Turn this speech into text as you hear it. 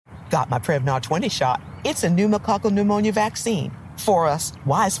Got my Prevnar 20 shot. It's a pneumococcal pneumonia vaccine. For us,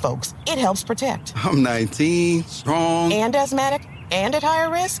 wise folks, it helps protect. I'm 19, strong. And asthmatic, and at higher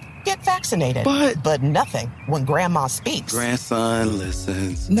risk. Get vaccinated. But nothing when grandma speaks. Grandson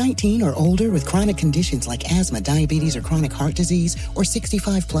listens. 19 or older with chronic conditions like asthma, diabetes, or chronic heart disease, or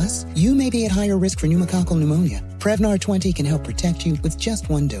 65 plus, you may be at higher risk for pneumococcal pneumonia. Prevnar 20 can help protect you with just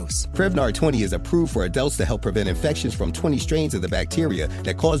one dose. Prevnar 20 is approved for adults to help prevent infections from 20 strains of the bacteria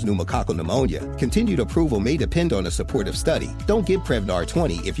that cause pneumococcal pneumonia. Continued approval may depend on a supportive study. Don't give Prevnar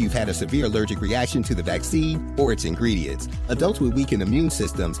 20 if you've had a severe allergic reaction to the vaccine or its ingredients. Adults with weakened immune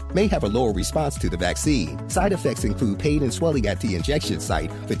systems may have a lower response to the vaccine. Side effects include pain and swelling at the injection site,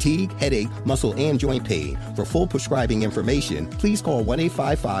 fatigue, headache, muscle, and joint pain. For full prescribing information, please call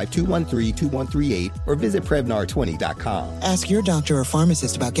 1-855-213-2138 or visit Prevnar20.com. Ask your doctor or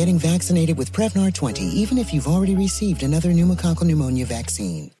pharmacist about getting vaccinated with Prevnar 20, even if you've already received another pneumococcal pneumonia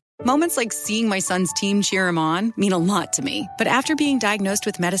vaccine. Moments like seeing my son's team cheer him on mean a lot to me. But after being diagnosed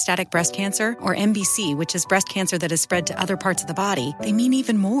with metastatic breast cancer, or MBC, which is breast cancer that has spread to other parts of the body, they mean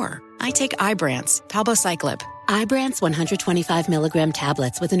even more. I take Ibrance, palbociclib. Ibrance 125 milligram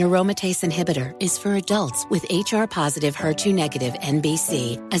tablets with an aromatase inhibitor is for adults with HR-positive, HER2-negative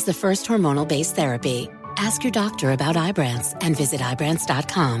MBC as the first hormonal-based therapy. Ask your doctor about Ibrance and visit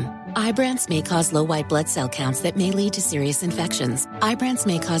Ibrance.com. Ibrance may cause low white blood cell counts that may lead to serious infections. Ibrance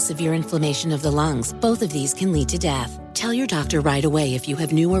may cause severe inflammation of the lungs. Both of these can lead to death. Tell your doctor right away if you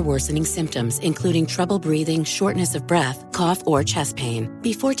have new or worsening symptoms, including trouble breathing, shortness of breath, cough, or chest pain.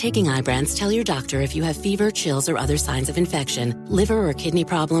 Before taking Ibrance, tell your doctor if you have fever, chills, or other signs of infection, liver or kidney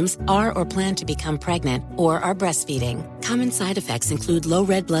problems, are or plan to become pregnant, or are breastfeeding. Common side effects include low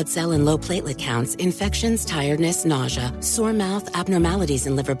red blood cell and low platelet counts, infections, tiredness, nausea, sore mouth, abnormalities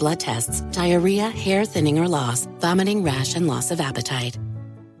in liver blood tests, diarrhea, hair thinning or loss, vomiting, rash, and loss of appetite.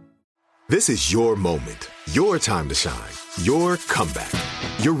 This is your moment, your time to shine, your comeback.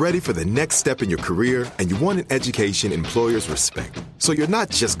 You're ready for the next step in your career, and you want an education employers respect. So you're not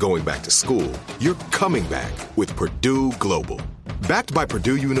just going back to school, you're coming back with Purdue Global. Backed by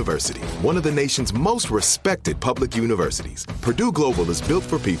Purdue University, one of the nation's most respected public universities, Purdue Global is built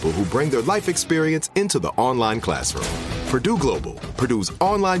for people who bring their life experience into the online classroom. Purdue Global, Purdue's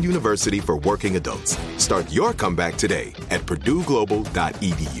online university for working adults. Start your comeback today at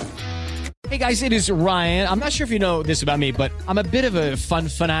purdueglobal.edu. Hey guys, it is Ryan. I'm not sure if you know this about me, but I'm a bit of a fun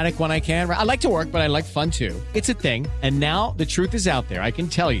fanatic when I can. I like to work, but I like fun too. It's a thing. And now the truth is out there. I can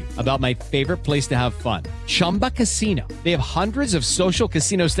tell you about my favorite place to have fun. Chumba Casino. They have hundreds of social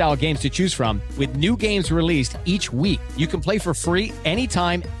casino style games to choose from with new games released each week. You can play for free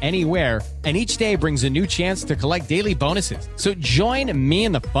anytime, anywhere. And each day brings a new chance to collect daily bonuses. So join me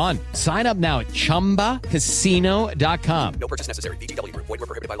in the fun. Sign up now at ChumbaCasino.com. No purchase necessary. VGW Group. Void where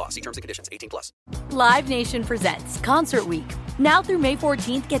prohibited by law. See terms and conditions. 18+. Live Nation presents Concert Week. Now through May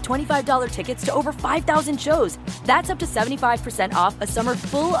 14th, get $25 tickets to over 5,000 shows. That's up to 75% off a summer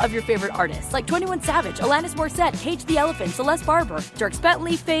full of your favorite artists like 21 Savage, Alanis Morissette, Cage the Elephant, Celeste Barber, Dierks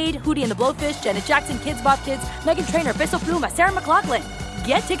Bentley, Fade, Hootie and the Blowfish, Janet Jackson, Kidz Bop Kids, Meghan Trainor, Peso Pluma, Sarah McLachlan.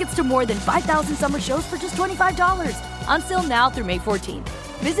 Get tickets to more than 5,000 summer shows for just $25. Until now through May 14th.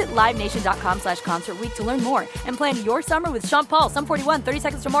 Visit LiveNation.com/Concert Week to learn more and plan your summer with Sean Paul, Sum 41, 30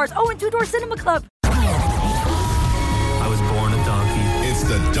 Seconds to Mars, and Two Door Cinema Club. I was born a donkey. It's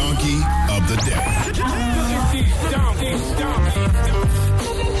the donkey of the day.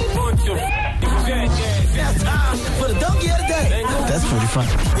 That's time for the donkey of the day. That's pretty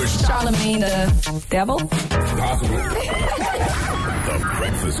funny. Charlamagne the devil? Possibly. The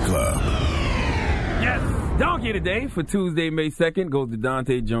Breakfast Club. Yes. Donkey today for Tuesday, May 2nd goes to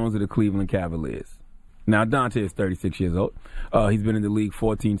Dante Jones of the Cleveland Cavaliers. Now, Dante is 36 years old. He's been in the league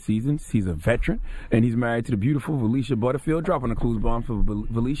 14 seasons. He's a veteran, and he's married to the beautiful Felicia Butterfield. Dropping a clues bomb for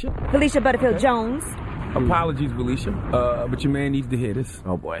Felicia. Felicia Butterfield Jones. Apologies, Felicia, but your man needs to hear this.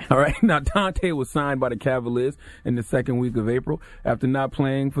 Oh, boy. All right. Now, Dante was signed by the Cavaliers in the second week of April after not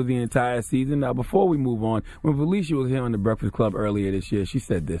playing for the entire season. Now, before we move on, when Felicia was here on the Breakfast Club earlier this year, she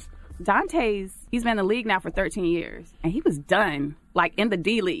said this. He's been in the league now for 13 years, and he was done, like, in the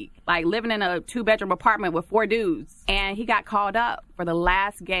D-League, like, living in a two-bedroom apartment with 4 dudes. And he got called up for the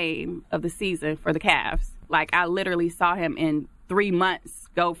last game of the season for the Cavs. Like, I literally saw him in 3 months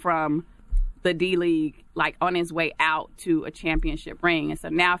go from the D-League, like, on his way out to a championship ring. And so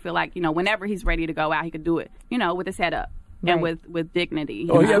now I feel like, whenever he's ready to go out, he could do it, with his head up. Right. And with dignity.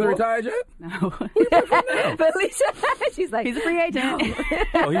 Oh, he hasn't retired yet? No. Who you play for now? But Alicia, she's like, he's a free agent. No.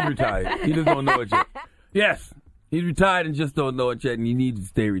 Oh, he's retired. He just don't know it yet. Yes, he's retired and just don't know it yet, and you need to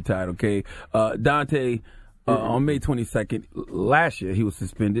stay retired, okay? Dante On May 22nd last year, he was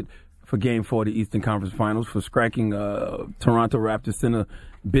suspended for Game 4 of the Eastern Conference Finals for striking Toronto Raptors center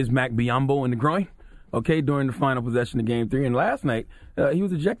Bismack Biyombo in the groin, during the final possession of Game 3. And last night, he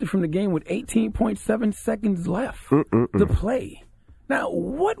was ejected from the game with 18.7 seconds left to play. Now,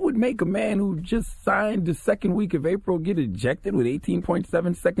 what would make a man who just signed the second week of April get ejected with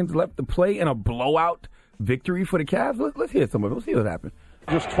 18.7 seconds left to play in a blowout victory for the Cavs? Let's hear some of it. Let's see what happened.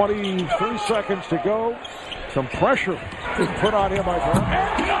 Just 23 seconds to go. Some pressure is put on him by Brown.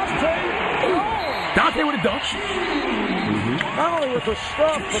 And Dante with a dunk. Not only with the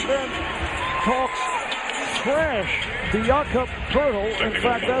stuff, but then talks trash to Jakob Poeltl. In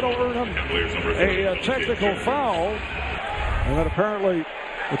fact, that'll earn him a technical foul. And then apparently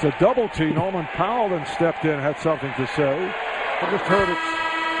it's a double team. Norman Powell then stepped in, had something to say. I just heard it.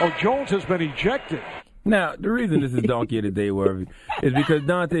 Jones has been ejected. Now, the reason this is Donkey of the Day, Worthy, is because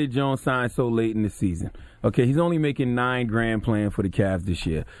Dante Jones signed so late in the season. He's only making $9,000 playing for the Cavs this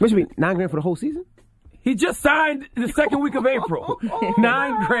year. What do you mean, $9,000 for the whole season? He just signed the second week of April.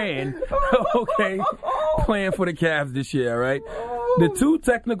 $9,000, playing for the Cavs this year, all right? The 2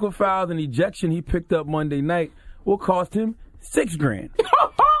 technical fouls and ejection he picked up Monday night will cost him $6,000.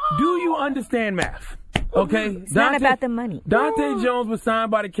 Do you understand math? It's not about the money. Dante Jones was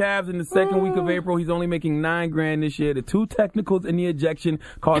signed by the Cavs in the second week of April. He's only making $9,000 this year. The 2 technicals and the ejection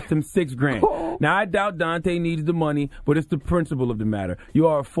cost him $6,000. Now, I doubt Dante needs the money, but it's the principle of the matter. You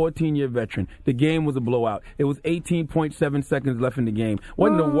are a 14-year veteran. The game was a blowout. It was 18.7 seconds left in the game.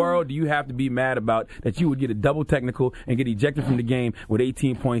 What in the world do you have to be mad about that you would get a double technical and get ejected from the game with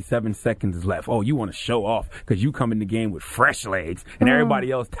 18.7 seconds left? Oh, you want to show off because you come in the game with fresh legs and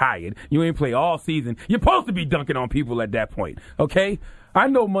everybody else tired. You ain't play all season. You're supposed to be dunking on people at that point, okay? I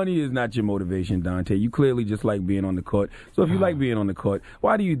know money is not your motivation, Dante. You clearly just like being on the court. So if you like being on the court,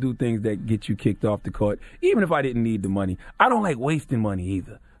 why do you do things that get you kicked off the court? Even if I didn't need the money, I don't like wasting money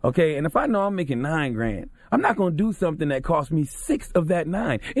either, okay? And if I know I'm making $9,000, I'm not going to do something that costs me 6 of that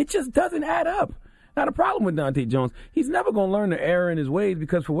 9. It just doesn't add up. Now, the problem with Dante Jones, he's never going to learn the error in his ways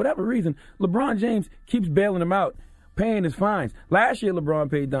because for whatever reason, LeBron James keeps bailing him out, paying his fines. Last year, LeBron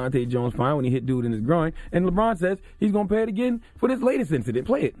paid Dante Jones fine when he hit dude in his groin, and LeBron says he's going to pay it again for this latest incident.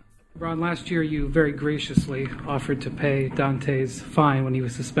 Play it. LeBron, last year you very graciously offered to pay Dante's fine when he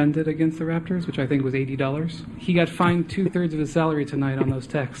was suspended against the Raptors, which I think was $80. He got fined 2/3 of his salary tonight on those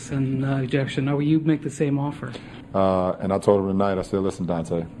texts and ejection. Now, will you make the same offer? And I told him tonight, I said, listen,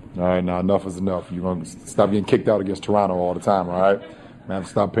 Dante, all right, now enough is enough. You're going to stop getting kicked out against Toronto all the time, all right? Man, have to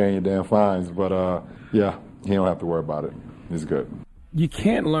stop paying your damn fines. But, yeah. He don't have to worry about it. He's good. You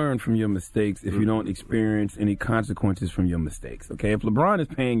can't learn from your mistakes if you don't experience any consequences from your mistakes, okay? If LeBron is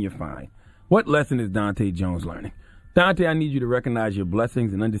paying your fine, what lesson is Dante Jones learning? Dante, I need you to recognize your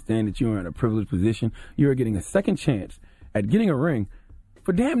blessings and understand that you are in a privileged position. You are getting a second chance at getting a ring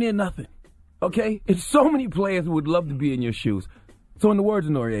for damn near nothing, okay? And so many players would love to be in your shoes. So in the words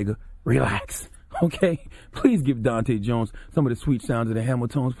of Noriega, relax, okay? Please give Dante Jones some of the sweet sounds of the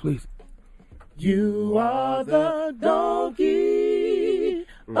Hamiltones, please. You are the donkey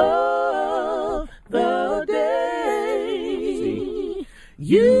of the day.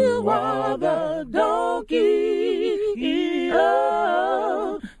 You are the donkey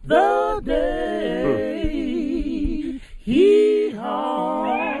of the day. Hee-haw.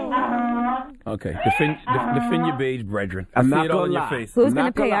 Okay, defend your beige brethren. I'm see not it all gonna in your lie. face. Who's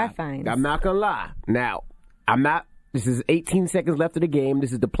going to pay our fines? I'm not going to lie. Now, this is 18 seconds left of the game.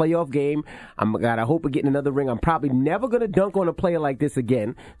 This is the playoff game. I hope we're getting another ring. I'm probably never going to dunk on a player like this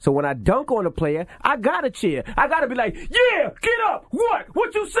again. So when I dunk on a player, I got to cheer. I got to be like, yeah, get up. What?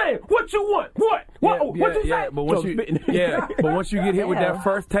 What you say? What you want? What? What you say? But once you get hit with that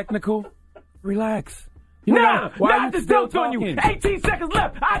first technical, relax. Why are you still on you? 18 seconds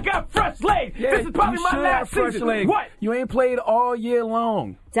left. I got fresh legs. Yeah, this is probably my last season. Legs. What? You ain't played all year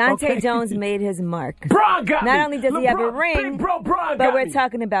long. Dante Jones made his mark. Bron got Not me. only does he have a ring, Bron but we're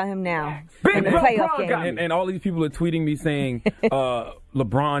talking about him now in the playoff game. And all these people are tweeting me saying,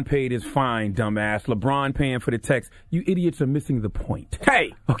 LeBron paid his fine, dumbass. LeBron paying for the text. You idiots are missing the point.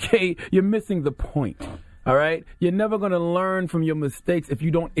 Hey! Okay? You're missing the point. All right? You're never going to learn from your mistakes if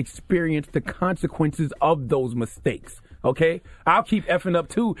you don't experience the consequences of those mistakes. Okay? I'll keep effing up,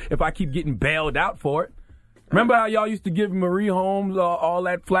 too, if I keep getting bailed out for it. Remember how y'all used to give Marie Holmes all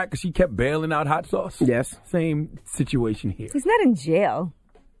that flack because she kept bailing out hot sauce? Yes. Same situation here. He's not in jail.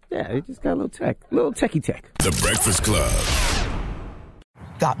 Yeah, he just got a little techie tech. The Breakfast Club.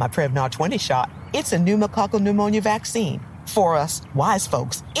 Got my Prevnar 20 shot. It's a pneumococcal pneumonia vaccine. For us, wise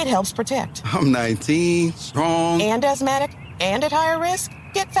folks, it helps protect. I'm 19, strong. And asthmatic, and at higher risk.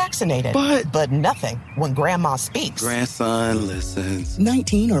 get vaccinated. But nothing when Grandma speaks. Grandson listens.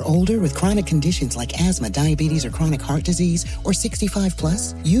 19 or older with chronic conditions like asthma, diabetes, or chronic heart disease, or 65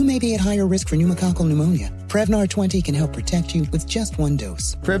 plus, you may be at higher risk for pneumococcal pneumonia. Prevnar 20 can help protect you with just one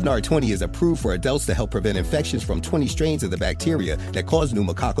dose. Prevnar 20 is approved for adults to help prevent infections from 20 strains of the bacteria that cause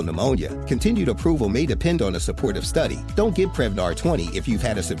pneumococcal pneumonia. Continued approval may depend on a supportive study. Don't give Prevnar 20 if you've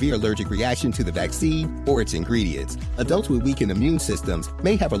had a severe allergic reaction to the vaccine or its ingredients. Adults with weakened immune systems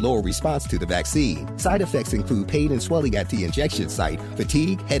may have a lower response to the vaccine. Side effects include pain and swelling at the injection site,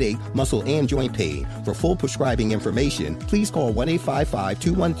 fatigue, headache, muscle, and joint pain. For full prescribing information, please call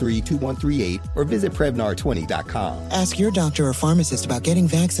 1-855-213-2138 or visit Prevnar20.com. Ask your doctor or pharmacist about getting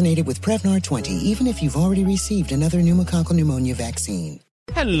vaccinated with Prevnar 20, even if you've already received another pneumococcal pneumonia vaccine.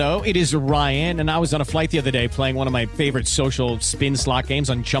 Hello, it is Ryan, and I was on a flight the other day playing one of my favorite social spin slot games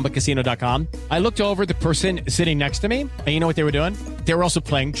on ChumbaCasino.com. I looked over at the person sitting next to me, and you know what they were doing? They were also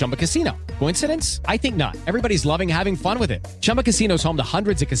playing Chumba Casino. Coincidence? I think not. Everybody's loving having fun with it. Chumba Casino is home to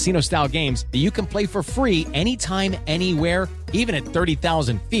hundreds of casino-style games that you can play for free anytime, anywhere, even at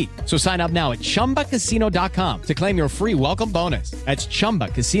 30,000 feet. So sign up now at ChumbaCasino.com to claim your free welcome bonus. That's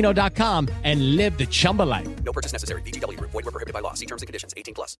ChumbaCasino.com and live the Chumba life. No purchase necessary. VGW. Void where prohibited by law. See terms and conditions.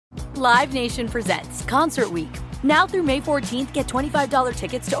 18 plus. Live Nation presents Concert Week. Now through May 14th, get $25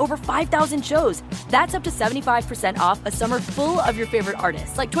 tickets to over 5,000 shows. That's up to 75% off a summer full of your favorite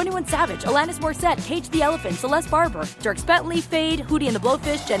artists like 21 Savage, Alanis Morissette, Cage the Elephant, Celeste Barber, Dierks Bentley, Fade, Hootie and the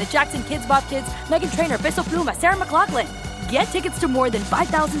Blowfish, Janet Jackson, Kids Bop Kids, Meghan Trainor, Peso Pluma, Sarah McLachlan. Get tickets to more than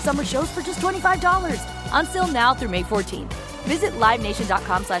 5,000 summer shows for just $25. Until now through May 14th. Visit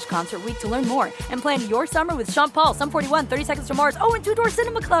LiveNation.com/Concert Week to learn more and plan your summer with Sean Paul, Sum 41, 30 Seconds to Mars, and Two Door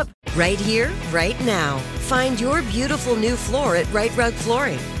Cinema Club. Right here, right now. Find your beautiful new floor at Right Rug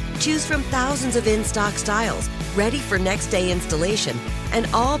Flooring. Choose from thousands of in-stock styles, ready for next day installation, and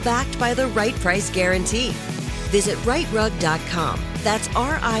all backed by the right price guarantee. Visit rightrug.com. That's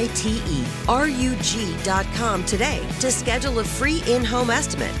RITERUG.com today to schedule a free in-home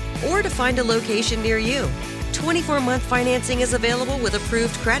estimate or to find a location near you. 24-month financing is available with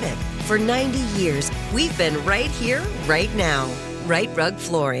approved credit. For 90 years, we've been right here, right now. Right Rug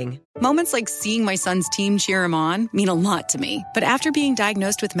Flooring. Moments like seeing my son's team cheer him on mean a lot to me. But after being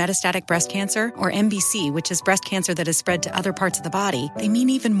diagnosed with metastatic breast cancer, or MBC, which is breast cancer that has spread to other parts of the body, they mean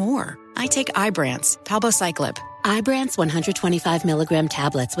even more. I take Ibrance, palbociclib. Ibrance 125 milligram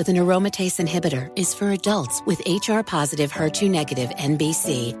tablets with an aromatase inhibitor is for adults with HR-positive, HER2-negative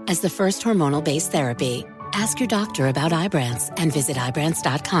NBC as the first hormonal-based therapy. Ask your doctor about Ibrance and visit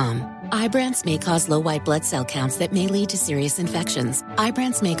Ibrance.com. Ibrance may cause low white blood cell counts that may lead to serious infections.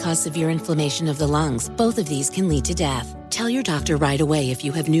 Ibrance may cause severe inflammation of the lungs. Both of these can lead to death. Tell your doctor right away if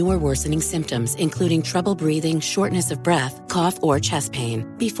you have new or worsening symptoms, including trouble breathing, shortness of breath, cough, or chest pain.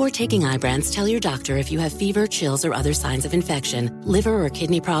 Before taking Ibrance, tell your doctor if you have fever, chills, or other signs of infection, liver or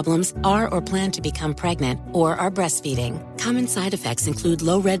kidney problems, are or plan to become pregnant, or are breastfeeding. Common side effects include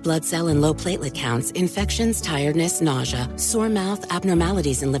low red blood cell and low platelet counts, infections, tiredness, nausea, sore mouth,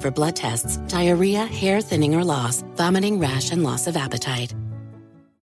 abnormalities in liver blood tests, diarrhea, hair thinning or loss, vomiting, rash, and loss of appetite.